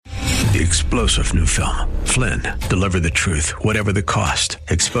The explosive new film, Flynn, deliver the truth, whatever the cost,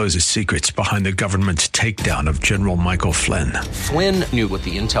 exposes secrets behind the government's takedown of General Michael Flynn. Flynn knew what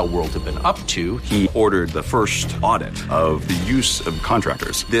the intel world had been up to. He ordered the first audit of the use of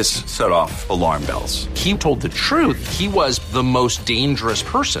contractors. This set off alarm bells. He told the truth. He was the most dangerous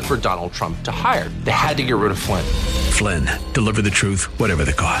person for Donald Trump to hire. They had to get rid of Flynn. Flynn, deliver the truth, whatever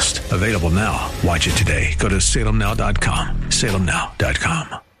the cost. Available now. Watch it today. Go to salemnow.com.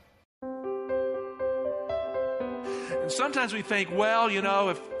 salemnow.com. Sometimes we think, well,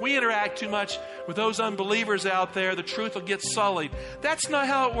 if we interact too much with those unbelievers out there, the truth will get sullied. That's not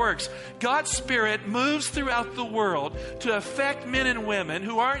how it works. God's Spirit moves throughout the world to affect men and women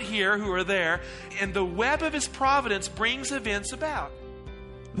who aren't here, who are there, and the web of His providence brings events about.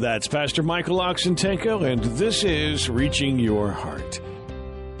 That's Pastor Michael Oxentenko, and this is Reaching Your Heart.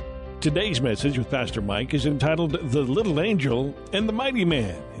 Today's message with Pastor Mike is entitled The Little Angel and the Mighty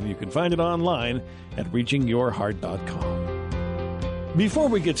Man, and you can find it online at reachingyourheart.com. Before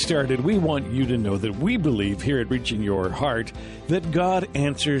we get started, we want you to know that we believe here at Reaching Your Heart that God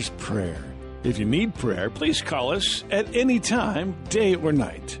answers prayer. If you need prayer, please call us at any time, day or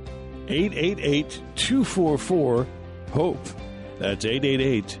night. 888-244-HOPE. That's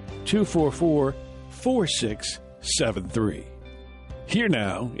 888-244-4673. Here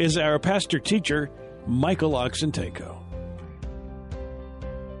now is our pastor-teacher, Michael Oxentenko.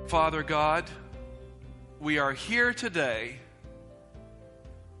 Father God, we are here today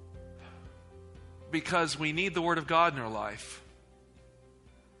because we need the Word of God in our life.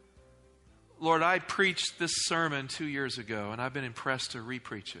 Lord, I preached this sermon 2 years ago, and I've been impressed to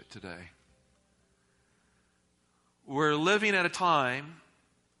re-preach it today. We're living at a time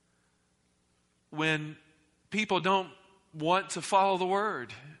when people don't want to follow the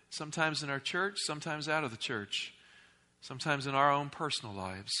Word, sometimes in our church, sometimes out of the church, sometimes in our own personal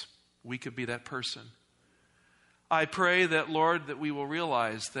lives. We could be that person. I pray that, Lord, that we will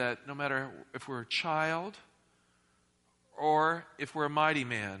realize that no matter if we're a child or if we're a mighty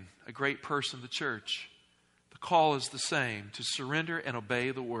man, a great person of the church, the call is the same, to surrender and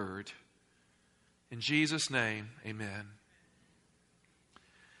obey the Word. In Jesus' name, amen.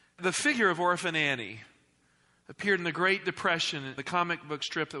 The figure of Orphan Annie appeared in the Great Depression, the comic book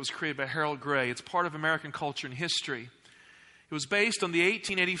strip that was created by Harold Gray. It's part of American culture and history. It was based on the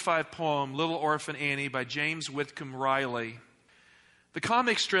 1885 poem Little Orphan Annie by James Whitcomb Riley. The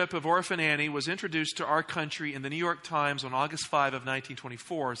comic strip of Orphan Annie was introduced to our country in the New York Times on August 5 of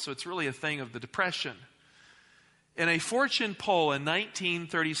 1924, so it's really a thing of the Depression. In a Fortune poll in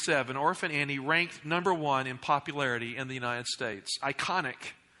 1937, Orphan Annie ranked number 1 in popularity in the United States.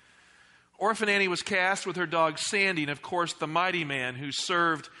 Iconic. Orphan Annie was cast with her dog Sandy, and of course the mighty man who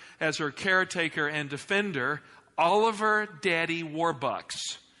served as her caretaker and defender, Oliver Daddy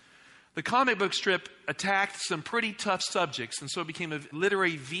Warbucks. The comic book strip attacked some pretty tough subjects, and so it became a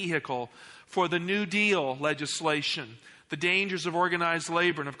literary vehicle for the New Deal legislation, the dangers of organized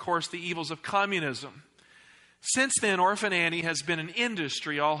labor, and of course the evils of communism. Since then, Orphan Annie has been an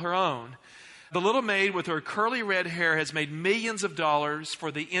industry all her own. The little maid with her curly red hair has made millions of dollars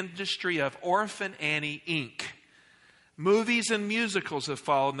for the industry of Orphan Annie, Inc. Movies and musicals have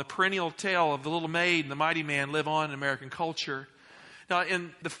followed, and the perennial tale of the little maid and the mighty man live on in American culture. Now,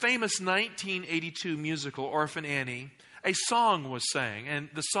 in the famous 1982 musical, Orphan Annie, a song was sang, and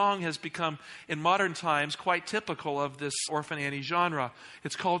the song has become, in modern times, quite typical of this Orphan Annie genre.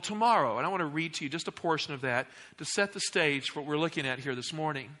 It's called Tomorrow, and I want to read to you just a portion of that to set the stage for what we're looking at here this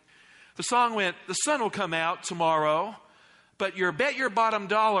morning. The song went, "The sun will come out tomorrow, but you bet your bottom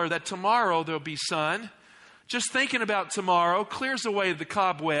dollar that tomorrow there'll be sun. Just thinking about tomorrow clears away the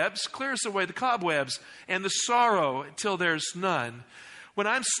cobwebs, and the sorrow till there's none. When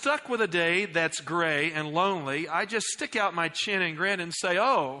I'm stuck with a day that's gray and lonely, I just stick out my chin and grin and say,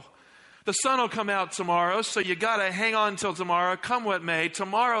 oh, the sun will come out tomorrow, so you got to hang on till tomorrow, come what may.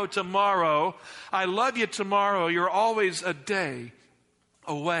 Tomorrow, I love you tomorrow, you're always a day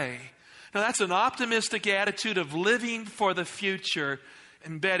away." Now that's an optimistic attitude of living for the future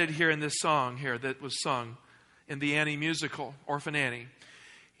embedded here in this song here that was sung in the Annie musical, Orphan Annie.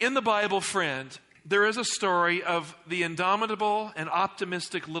 In the Bible, friend, there is a story of the indomitable and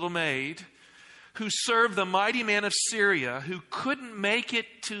optimistic little maid who served the mighty man of Syria, who couldn't make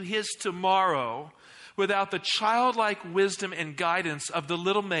it to his tomorrow without the childlike wisdom and guidance of the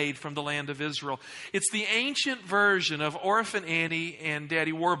little maid from the land of Israel. It's the ancient version of Orphan Annie and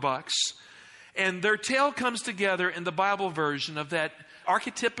Daddy Warbucks. And their tale comes together in the Bible version of that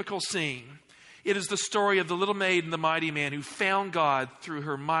archetypical scene It is the story of the little maid and the mighty man who found God through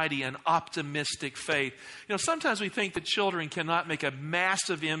her mighty and optimistic faith. You know, sometimes we think that children cannot make a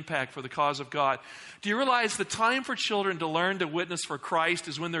massive impact for the cause of God. Do you realize the time for children to learn to witness for Christ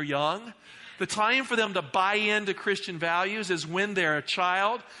is when they're young? The time for them to buy into Christian values is when they're a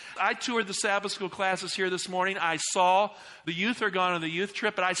child. I toured the Sabbath school classes here this morning. I saw the youth are gone on the youth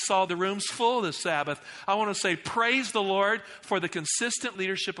trip, but I saw the rooms full this Sabbath. I want to say praise the Lord for the consistent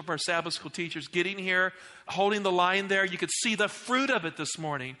leadership of our Sabbath school teachers getting here, holding the line there. You could see the fruit of it this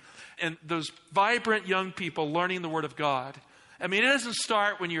morning. And those vibrant young people learning the Word of God. I mean, it doesn't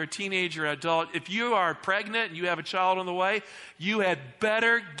start when you're a teenager or adult. If you are pregnant and you have a child on the way, you had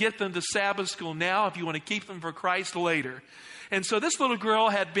better get them to Sabbath school now if you want to keep them for Christ later. And so this little girl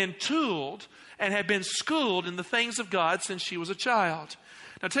had been tooled and had been schooled in the things of God since she was a child.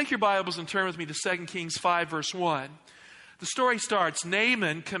 Now take your Bibles and turn with me to 2 Kings 5, verse 1. The story starts,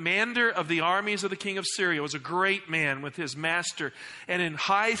 Naaman, commander of the armies of the king of Syria, was a great man with his master and in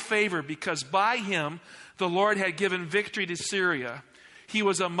high favor because by him the Lord had given victory to Syria. He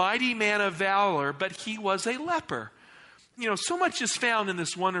was a mighty man of valor, but he was a leper. You know, so much is found in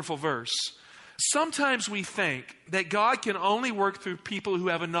this wonderful verse. Sometimes we think that God can only work through people who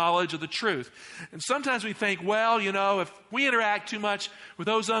have a knowledge of the truth. And sometimes we think, well, you know, if we interact too much with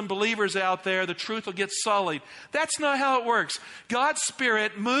those unbelievers out there, the truth will get sullied. That's not how it works. God's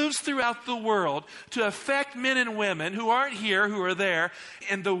Spirit moves throughout the world to affect men and women who aren't here, who are there,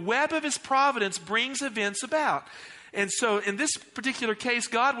 and the web of His providence brings events about. And so in this particular case,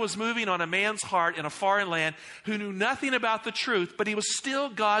 God was moving on a man's heart in a foreign land who knew nothing about the truth, but he was still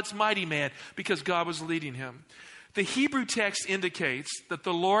God's mighty man because God was leading him. The Hebrew text indicates that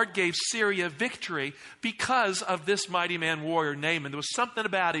the Lord gave Syria victory because of this mighty man warrior, Naaman. There was something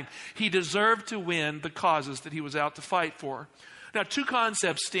about him. He deserved to win the causes that he was out to fight for. Now, two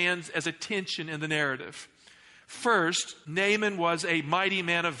concepts stand as a tension in the narrative. First, Naaman was a mighty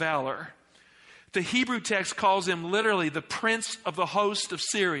man of valor. The Hebrew text calls him literally the prince of the host of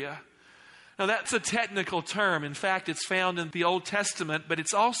Syria. Now that's a technical term. In fact, it's found in the Old Testament, but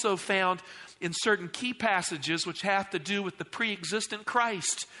it's also found in certain key passages which have to do with the pre-existent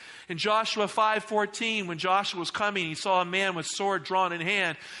Christ. In Joshua 5:14, when Joshua was coming, he saw a man with sword drawn in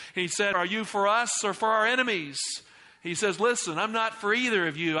hand. And he said, "Are you for us or for our enemies?" He says, "Listen, I'm not for either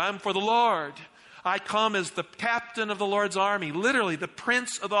of you. I'm for the Lord. I come as the captain of the Lord's army," literally the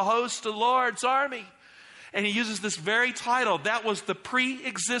prince of the host of the Lord's army. And he uses this very title. That was the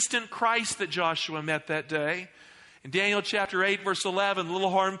pre-existent Christ that Joshua met that day. In Daniel chapter 8, verse 11, the little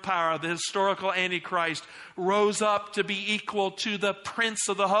horn power, the historical Antichrist, rose up to be equal to the prince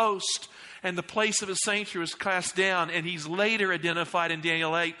of the host. And the place of his sanctuary was cast down. And he's later identified in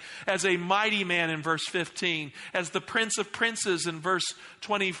Daniel 8 as a mighty man in verse 15, as the prince of princes in verse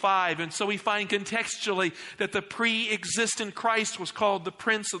 25. And so we find contextually that the pre-existent Christ was called the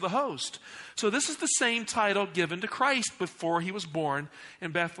prince of the host. So this is the same title given to Christ before he was born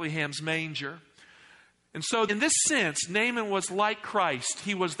in Bethlehem's manger. And so in this sense, Naaman was like Christ.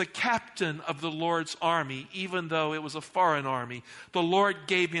 He was the captain of the Lord's army, even though it was a foreign army. The Lord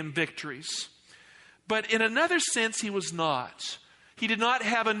gave him victories. But in another sense, he was not. He did not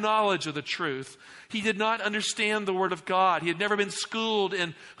have a knowledge of the truth. He did not understand the Word of God. He had never been schooled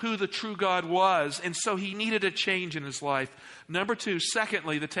in who the true God was. And so he needed a change in his life. Number two,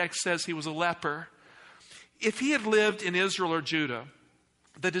 secondly, the text says he was a leper. If he had lived in Israel or Judah,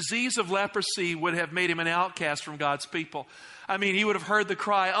 the disease of leprosy would have made him an outcast from God's people. I mean, he would have heard the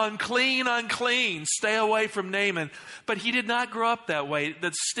cry, "Unclean, unclean, stay away from Naaman." But he did not grow up that way.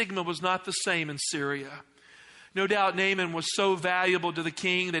 The stigma was not the same in Syria. No doubt Naaman was so valuable to the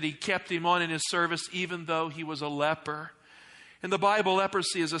king that he kept him on in his service even though he was a leper. In the Bible,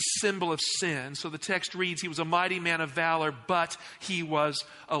 leprosy is a symbol of sin. So the text reads, he was a mighty man of valor, but he was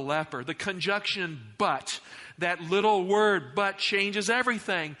a leper. The conjunction "but," that little word "but" changes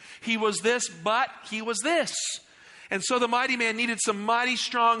everything. He was this, but he was this. And so the mighty man needed some mighty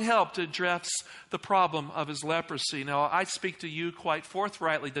strong help to address the problem of his leprosy. Now, I speak to you quite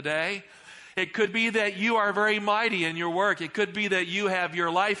forthrightly today. It could be that you are very mighty in your work. It could be that you have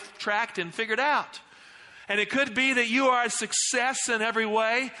your life tracked and figured out. And it could be that you are a success in every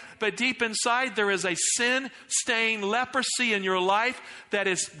way, but deep inside there is a sin-stained leprosy in your life that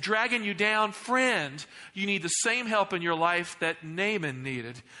is dragging you down. Friend, you need the same help in your life that Naaman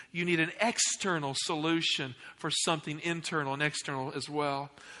needed. You need an external solution for something internal and external as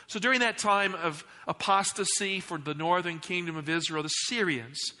well. So during that time of apostasy for the northern kingdom of Israel, the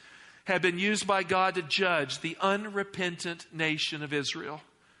Syrians had been used by God to judge the unrepentant nation of Israel.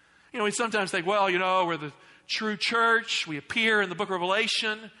 You know, we sometimes think, well, you know, we're the true church. We appear in the book of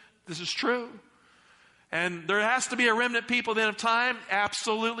Revelation. This is true. And there has to be a remnant people at the end of time.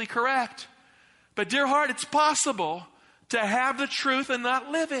 Absolutely correct. But dear heart, it's possible to have the truth and not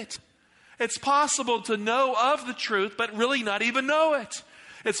live it. It's possible to know of the truth, but really not even know it.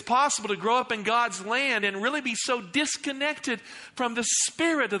 It's possible to grow up in God's land and really be so disconnected from the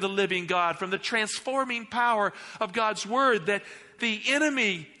Spirit of the living God, from the transforming power of God's Word, that the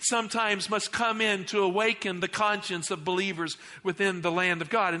enemy sometimes must come in to awaken the conscience of believers within the land of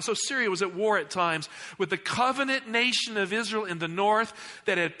God. And so Syria was at war at times with the covenant nation of Israel in the north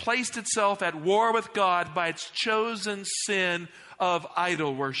that had placed itself at war with God by its chosen sin of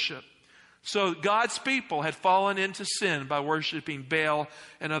idol worship. So God's people had fallen into sin by worshiping Baal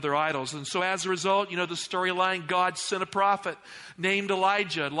and other idols. And so as a result, you know the storyline, God sent a prophet named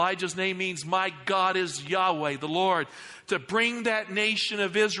Elijah. Elijah's name means my God is Yahweh, the Lord, to bring that nation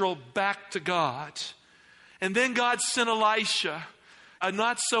of Israel back to God. And then God sent Elisha, a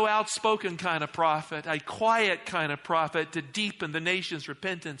not so outspoken kind of prophet, a quiet kind of prophet, to deepen the nation's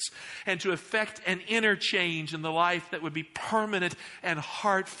repentance and to effect an interchange in the life that would be permanent and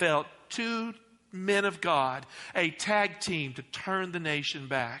heartfelt. Two men of God, a tag team to turn the nation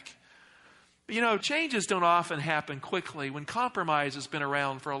back. But you know, changes don't often happen quickly. When compromise has been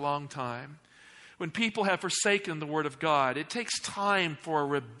around for a long time, when people have forsaken the Word of God, it takes time for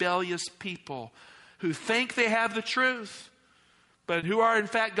rebellious people who think they have the truth, but who are in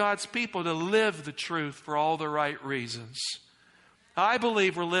fact God's people, to live the truth for all the right reasons. I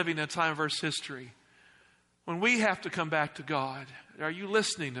believe we're living in a time of Earth's history when we have to come back to God. Are you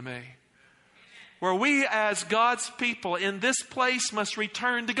listening to me? Where we as God's people in this place must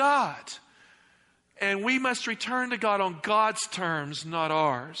return to God. And we must return to God on God's terms, not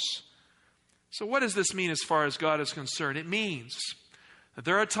ours. So what does this mean as far as God is concerned? It means that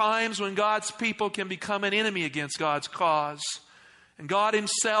there are times when God's people can become an enemy against God's cause. And God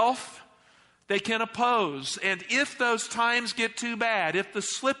Himself, they can oppose. And if those times get too bad, if the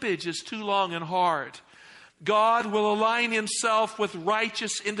slippage is too long and hard, God will align Himself with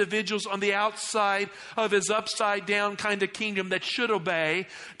righteous individuals on the outside of His upside down kind of kingdom that should obey,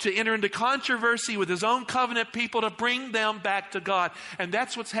 to enter into controversy with His own covenant people to bring them back to God. And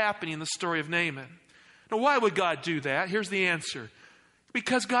that's what's happening in the story of Naaman. Now, why would God do that? Here's the answer.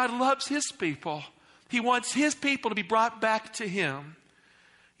 Because God loves His people. He wants His people to be brought back to Him.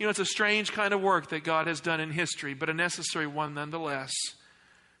 You know, it's a strange kind of work that God has done in history, but a necessary one nonetheless.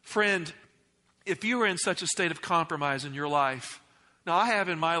 Friend, if you were in such a state of compromise in your life, now I have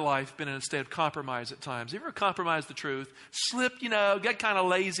in my life been in a state of compromise at times. You ever compromised the truth, slipped, got kind of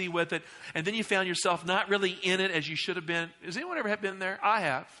lazy with it, and then you found yourself not really in it as you should have been? Has anyone ever been there? I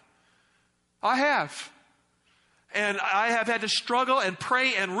have. And I have had to struggle and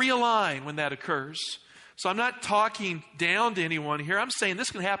pray and realign when that occurs. So I'm not talking down to anyone here. I'm saying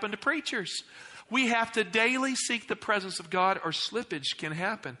this can happen to preachers. We have to daily seek the presence of God, or slippage can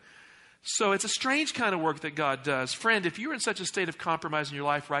happen. So it's a strange kind of work that God does. Friend, if you're in such a state of compromise in your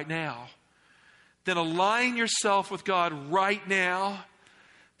life right now, then align yourself with God right now.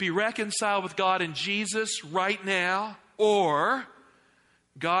 Be reconciled with God in Jesus right now. Or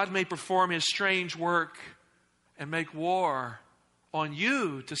God may perform His strange work and make war on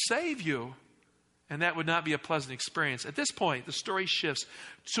you to save you. And that would not be a pleasant experience. At this point, the story shifts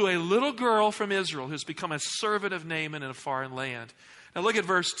to a little girl from Israel who's become a servant of Naaman in a foreign land. Now look at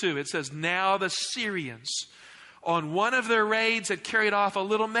verse 2. It says, now the Syrians on one of their raids had carried off a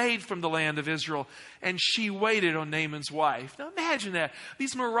little maid from the land of Israel, and she waited on Naaman's wife. Now imagine that.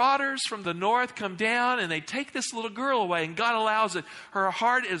 These marauders from the north come down and they take this little girl away, and God allows it. Her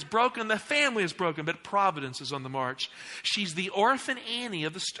heart is broken, the family is broken, but providence is on the march. She's the orphan Annie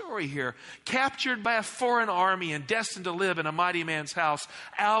of the story here, captured by a foreign army and destined to live in a mighty man's house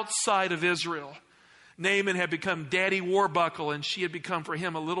outside of Israel. Naaman had become Daddy Warbuckle, and she had become for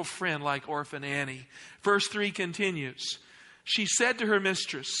him a little friend like orphan Annie. Verse 3 continues. She said to her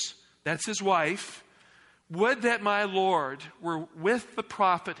mistress, that's his wife, would that my Lord were with the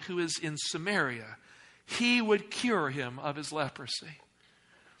prophet who is in Samaria. He would cure him of his leprosy.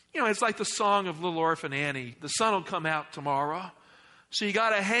 It's like the song of little orphan Annie. The sun will come out tomorrow. So you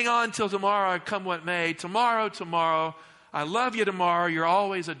got to hang on till tomorrow, come what may. Tomorrow. I love you tomorrow. You're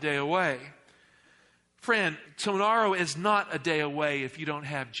always a day away. Friend, tomorrow is not a day away if you don't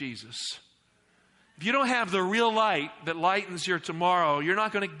have Jesus. If you don't have the real light that lightens your tomorrow, you're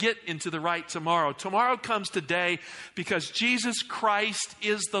not going to get into the right tomorrow. Tomorrow comes today because Jesus Christ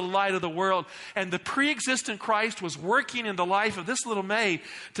is the light of the world. And the pre-existent Christ was working in the life of this little maid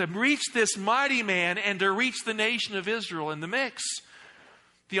to reach this mighty man and to reach the nation of Israel in the mix.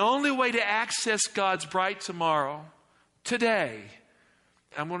 The only way to access God's bright tomorrow, today,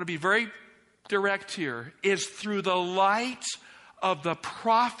 I'm going to be very direct here, is through the light of the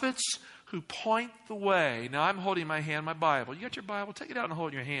prophets who point the way. Now, I'm holding my hand, my Bible. You got your Bible? Take it out and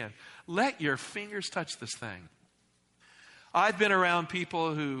hold it in your hand. Let your fingers touch this thing. I've been around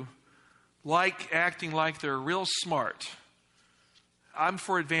people who like acting like they're real smart. I'm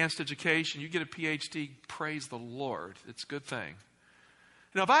for advanced education. You get a PhD, praise the Lord. It's a good thing.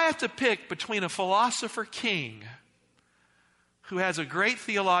 Now, if I have to pick between a philosopher king who has a great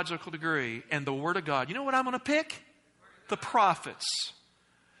theological degree and the Word of God, you know what I'm going to pick? The prophets.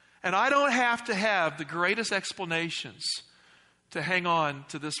 And I don't have to have the greatest explanations to hang on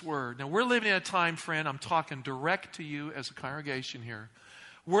to this word. Now, we're living in a time, friend, I'm talking direct to you as a congregation here.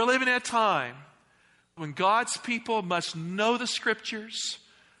 We're living in a time when God's people must know the Scriptures,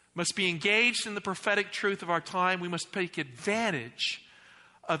 must be engaged in the prophetic truth of our time. We must take advantage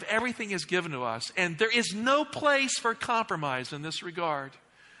of everything He has given to us. And there is no place for compromise in this regard.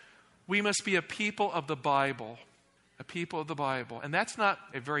 We must be a people of the Bible. A people of the Bible. And that's not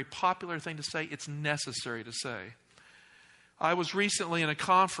a very popular thing to say. It's necessary to say. I was recently in a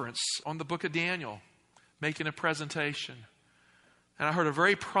conference on the book of Daniel, making a presentation. And I heard a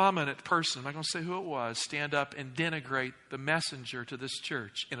very prominent person, I'm not going to say who it was, stand up and denigrate the messenger to this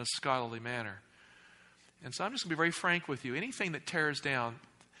church in a scholarly manner. And so I'm just going to be very frank with you. Anything that tears down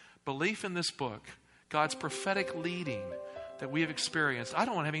belief in this book, God's prophetic leading that we have experienced, I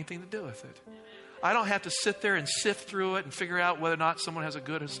don't want to have anything to do with it. I don't have to sit there and sift through it and figure out whether or not someone has a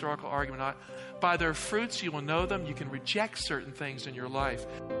good historical argument or not. By their fruits you will know them. You can reject certain things in your life.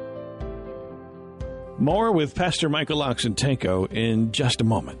 More with Pastor Michael Oxentenko in just a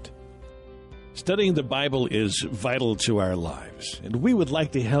moment. Studying the Bible is vital to our lives, and we would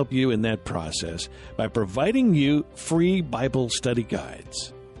like to help you in that process by providing you free Bible study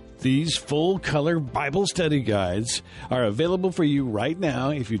guides. These full-color Bible study guides are available for you right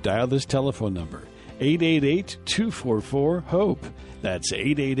now if you dial this telephone number, 888-244-HOPE. That's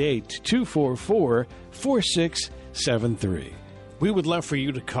 888-244-4673. We would love for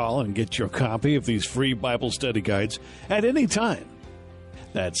you to call and get your copy of these free Bible study guides at any time.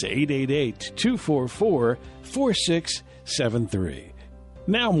 That's 888-244-4673.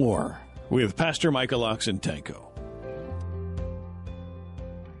 Now more with Pastor Michael Oxentenko.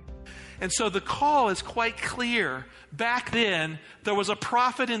 And so the call is quite clear. Back then, there was a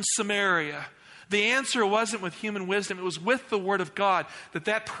prophet in Samaria. The answer wasn't with human wisdom. It was with the Word of God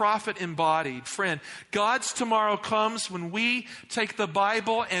that prophet embodied. Friend, God's tomorrow comes when we take the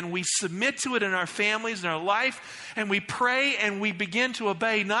Bible and we submit to it in our families, in our life, and we pray and we begin to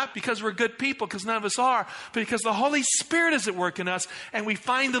obey, not because we're good people, because none of us are, but because the Holy Spirit is at work in us, and we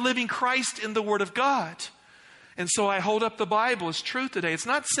find the living Christ in the Word of God. And so I hold up the Bible as truth today. It's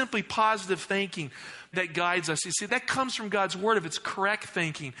not simply positive thinking that guides us. You see, that comes from God's Word if it's correct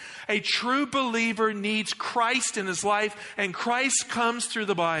thinking. A true believer needs Christ in his life, and Christ comes through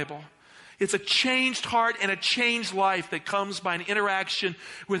the Bible. It's a changed heart and a changed life that comes by an interaction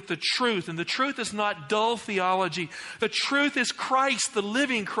with the truth. And the truth is not dull theology. The truth is Christ, the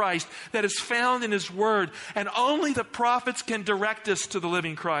living Christ that is found in His Word. And only the prophets can direct us to the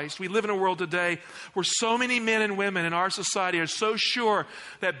living Christ. We live in a world today where so many men and women in our society are so sure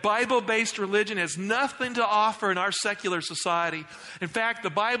that Bible-based religion has nothing to offer in our secular society. In fact,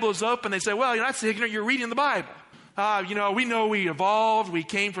 the Bible is open. They say, well, you're not so ignorant, you're reading the Bible. We know we evolved, we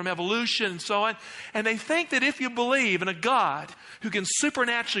came from evolution and so on. And they think that if you believe in a God who can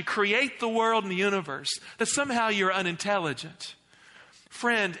supernaturally create the world and the universe, that somehow you're unintelligent.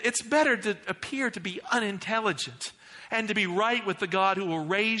 Friend, it's better to appear to be unintelligent and to be right with the God who will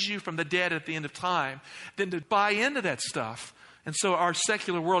raise you from the dead at the end of time than to buy into that stuff. And so our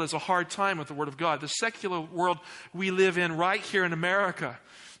secular world has a hard time with the Word of God. The secular world we live in right here in America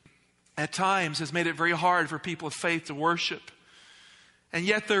at times has made it very hard for people of faith to worship. And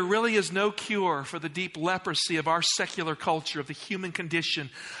yet there really is no cure for the deep leprosy of our secular culture, of the human condition,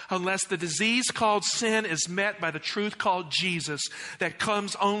 unless the disease called sin is met by the truth called Jesus that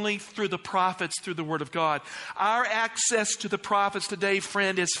comes only through the prophets, through the Word of God. Our access to the prophets today,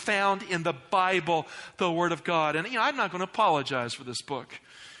 friend, is found in the Bible, the Word of God. And I'm not going to apologize for this book.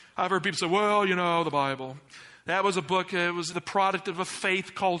 I've heard people say, well, the Bible. That was a book, it was the product of a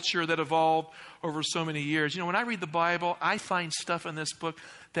faith culture that evolved over so many years. When I read the Bible, I find stuff in this book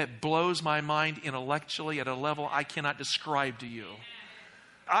that blows my mind intellectually at a level I cannot describe to you.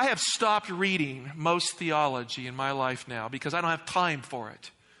 I have stopped reading most theology in my life now because I don't have time for it.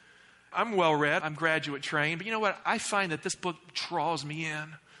 I'm well read, I'm graduate trained, but you know what? I find that this book draws me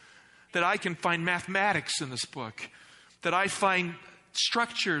in. That I can find mathematics in this book. That I find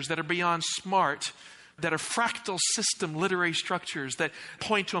structures that are beyond smart. that are fractal system literary structures that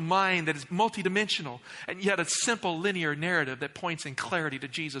point to a mind that is multidimensional, and yet a simple linear narrative that points in clarity to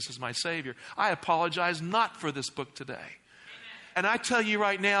Jesus as my Savior. I apologize not for this book today. And I tell you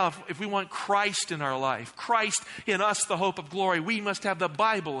right now, if we want Christ in our life, Christ in us, the hope of glory, we must have the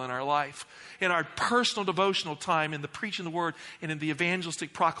Bible in our life, in our personal devotional time, in the preaching of the Word, and in the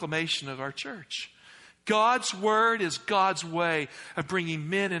evangelistic proclamation of our church. God's Word is God's way of bringing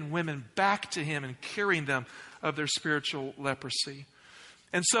men and women back to Him and curing them of their spiritual leprosy.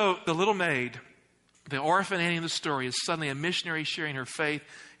 And so the little maid, the orphan Annie in the story, is suddenly a missionary sharing her faith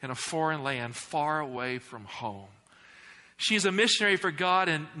in a foreign land far away from home. She's a missionary for God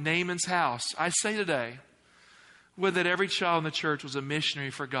in Naaman's house. I say today, would that every child in the church was a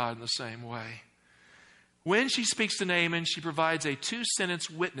missionary for God in the same way. When she speaks to Naaman, she provides a 2-sentence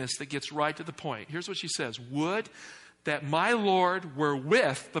witness that gets right to the point. Here's what she says. Would that my Lord were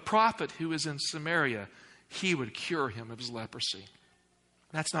with the prophet who is in Samaria. He would cure him of his leprosy.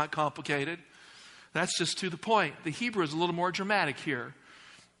 That's not complicated. That's just to the point. The Hebrew is a little more dramatic here.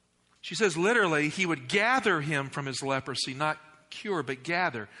 She says literally, he would gather him from his leprosy, not cure, but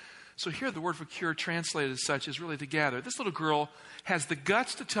gather. So here the word for cure translated as such is really to gather. This little girl has the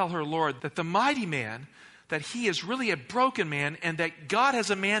guts to tell her Lord that the mighty man, that he is really a broken man, and that God has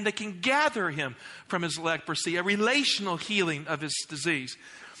a man that can gather him from his leprosy, a relational healing of his disease.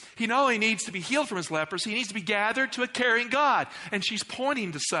 He not only needs to be healed from his leprosy, he needs to be gathered to a caring God. And she's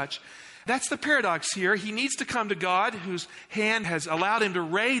pointing to such. That's the paradox here. He needs to come to God, whose hand has allowed him to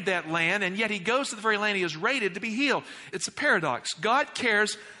raid that land, and yet he goes to the very land he has raided to be healed. It's a paradox. God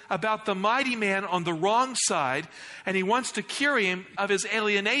cares about the mighty man on the wrong side, and he wants to cure him of his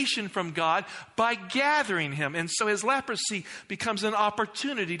alienation from God by gathering him. And so his leprosy becomes an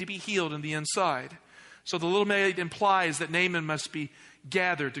opportunity to be healed in the inside. So the little maid implies that Naaman must be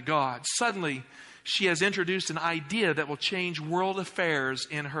gathered to God. Suddenly, she has introduced an idea that will change world affairs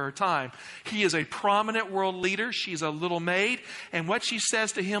in her time. He is a prominent world leader. She's a little maid. And what she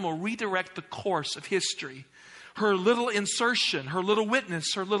says to him will redirect the course of history. Her little insertion, her little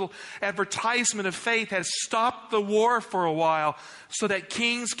witness, her little advertisement of faith has stopped the war for a while so that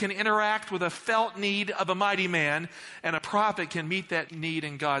kings can interact with a felt need of a mighty man, and a prophet can meet that need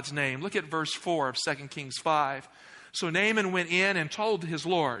in God's name. Look at verse 4 of 2 Kings 5. So Naaman went in and told his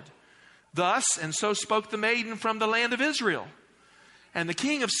Lord, thus, and so spoke the maiden from the land of Israel. And the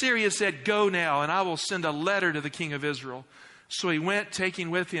king of Syria said, go now, and I will send a letter to the king of Israel. So he went, taking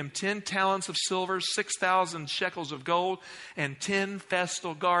with him 10 talents of silver, 6,000 shekels of gold, and 10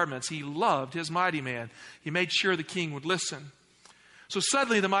 festal garments. He loved his mighty man. He made sure the king would listen. So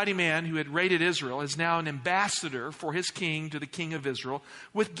suddenly the mighty man who had raided Israel is now an ambassador for his king to the king of Israel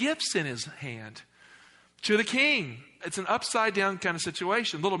with gifts in his hand. To the king. It's an upside down kind of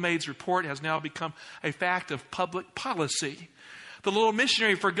situation. Little maid's report has now become a fact of public policy. The little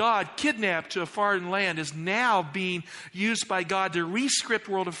missionary for God, kidnapped to a foreign land, is now being used by God to re-script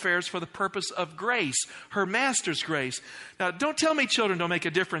world affairs for the purpose of grace, her master's grace. Now, don't tell me children don't make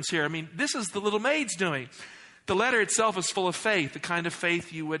a difference here. I mean, this is the little maid's doing. The letter itself is full of faith, the kind of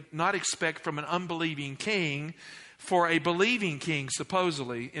faith you would not expect from an unbelieving king for a believing king,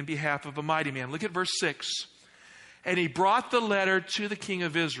 supposedly, in behalf of a mighty man. Look at verse 6. And he brought the letter to the king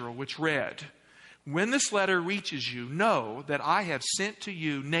of Israel, which read, when this letter reaches you, know that I have sent to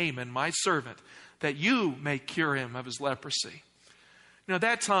you Naaman, my servant, that you may cure him of his leprosy. Now, at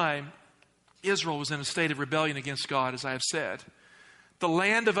that time, Israel was in a state of rebellion against God, as I have said. The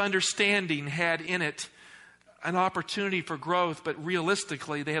land of understanding had in it an opportunity for growth, but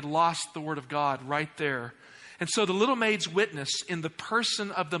realistically, they had lost the word of God right there. And so the little maid's witness in the person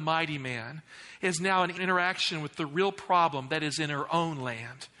of the mighty man is now an interaction with the real problem that is in her own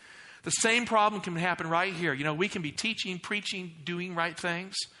land. The same problem can happen right here. You know, we can be teaching, preaching, doing right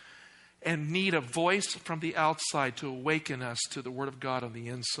things, and need a voice from the outside to awaken us to the Word of God on the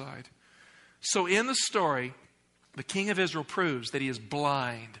inside. So in the story, the king of Israel proves that he is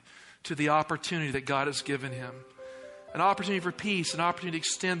blind to the opportunity that God has given him. An opportunity for peace, an opportunity to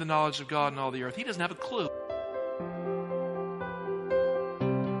extend the knowledge of God in all the earth. He doesn't have a clue.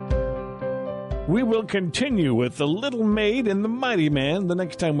 We will continue with the little maid and the mighty man the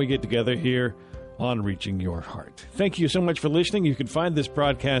next time we get together here on Reaching Your Heart. Thank you so much for listening. You can find this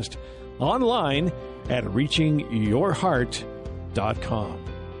broadcast online at reachingyourheart.com.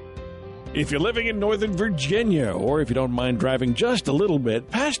 If you're living in Northern Virginia, or if you don't mind driving just a little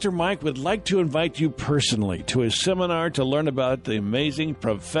bit, Pastor Mike would like to invite you personally to his seminar to learn about the amazing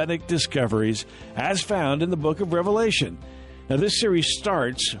prophetic discoveries as found in the book of Revelation. Now, this series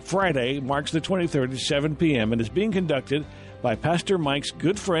starts Friday, March the 23rd at 7 p.m. and is being conducted by Pastor Mike's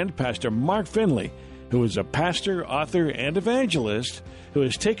good friend, Pastor Mark Finley. who is a pastor, author, and evangelist who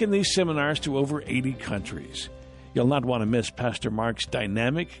has taken these seminars to over 80 countries. You'll not want to miss Pastor Mark's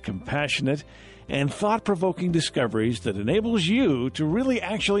dynamic, compassionate, and thought-provoking discoveries that enables you to really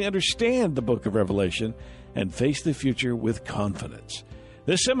actually understand the book of Revelation and face the future with confidence.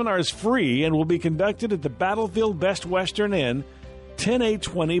 This seminar is free and will be conducted at the Battlefield Best Western Inn,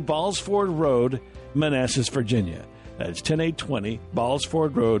 10820 Ballsford Road, Manassas, Virginia. That's 10820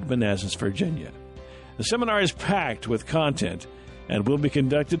 Ballsford Road, Manassas, Virginia. The seminar is packed with content and will be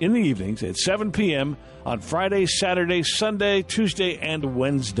conducted in the evenings at 7 p.m. on Friday, Saturday, Sunday, Tuesday, and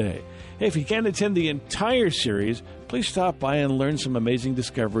Wednesday. If you can't attend the entire series, please stop by and learn some amazing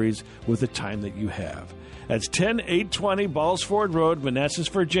discoveries with the time that you have. That's 10820 Ballsford Road, Manassas,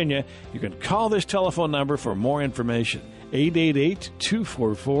 Virginia. You can call this telephone number for more information.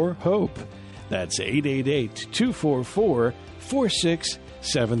 888-244-HOPE. That's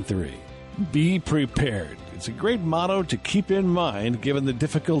 888-244-4673. Be prepared. It's a great motto to keep in mind given the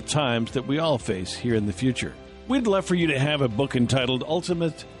difficult times that we all face here in the future. We'd love for you to have a book entitled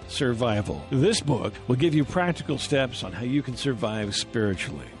Ultimate Survival. This book will give you practical steps on how you can survive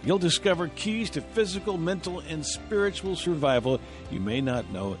spiritually. You'll discover keys to physical, mental, and spiritual survival you may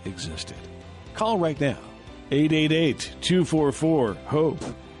not know existed. Call right now.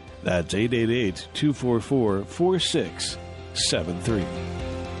 888-244-HOPE. That's 888-244-4673.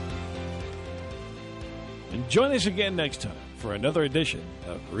 And join us again next time for another edition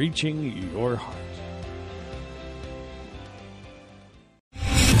of Reaching Your Heart.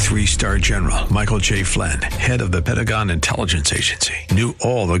 3-star General Michael J. Flynn, head of the Pentagon Intelligence Agency, knew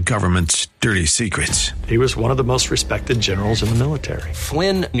all the government's dirty secrets. He was one of the most respected generals in the military.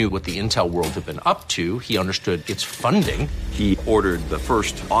 Flynn knew what the intel world had been up to. He understood its funding. He ordered the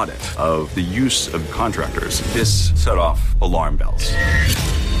first audit of the use of contractors. This set off alarm bells.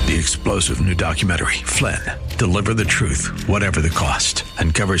 The explosive new documentary, Flynn, Deliver the Truth, Whatever the Cost,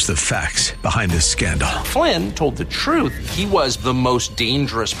 uncovers the facts behind this scandal. Flynn told the truth. He was the most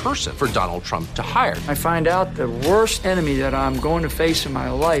dangerous person for Donald Trump to hire. I find out the worst enemy that I'm going to face in my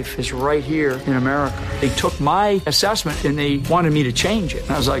life is right here in America. They took my assessment and they wanted me to change it.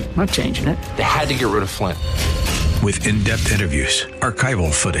 And I was like, I'm not changing it. They had to get rid of Flynn. With in-depth interviews,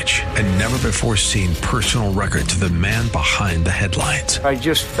 archival footage, and never-before-seen personal records of the man behind the headlines. I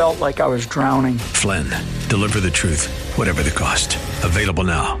just felt like I was drowning. Flynn, Deliver the Truth, Whatever the Cost. Available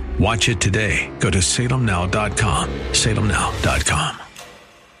now. Watch it today. Go to salemnow.com. salemnow.com.